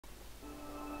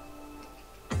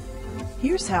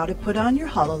Here's how to put on your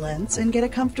HoloLens and get a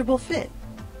comfortable fit.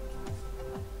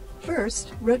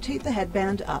 First, rotate the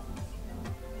headband up.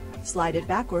 Slide it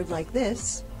backward like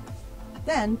this,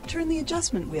 then turn the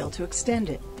adjustment wheel to extend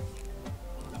it.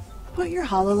 Put your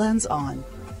HoloLens on.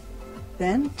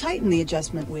 Then tighten the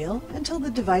adjustment wheel until the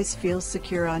device feels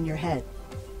secure on your head.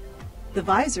 The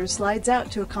visor slides out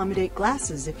to accommodate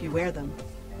glasses if you wear them.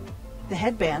 The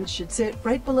headband should sit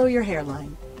right below your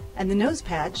hairline, and the nose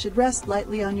pad should rest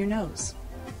lightly on your nose.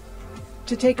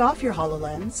 To take off your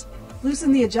HoloLens,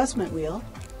 loosen the adjustment wheel,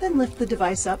 then lift the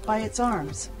device up by its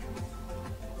arms.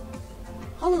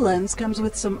 HoloLens comes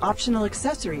with some optional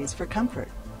accessories for comfort.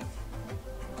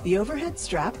 The overhead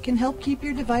strap can help keep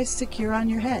your device secure on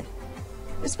your head,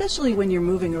 especially when you're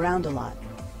moving around a lot.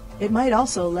 It might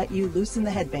also let you loosen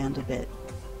the headband a bit.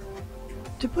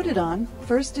 To put it on,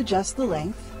 first adjust the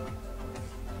length,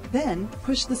 then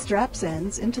push the strap's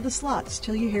ends into the slots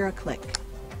till you hear a click.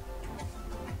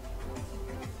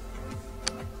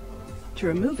 To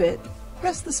remove it,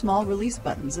 press the small release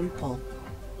buttons and pull.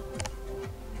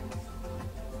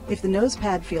 If the nose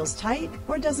pad feels tight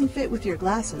or doesn't fit with your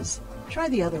glasses, try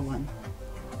the other one.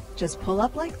 Just pull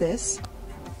up like this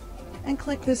and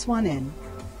click this one in.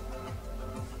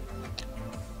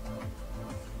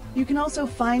 You can also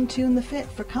fine-tune the fit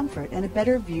for comfort and a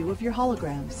better view of your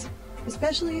holograms,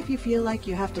 especially if you feel like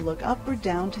you have to look up or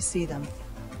down to see them.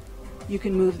 You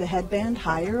can move the headband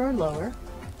higher or lower,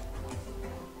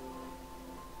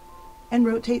 and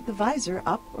rotate the visor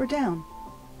up or down.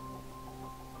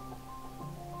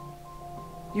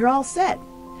 You're all set!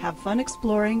 Have fun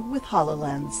exploring with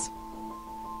HoloLens.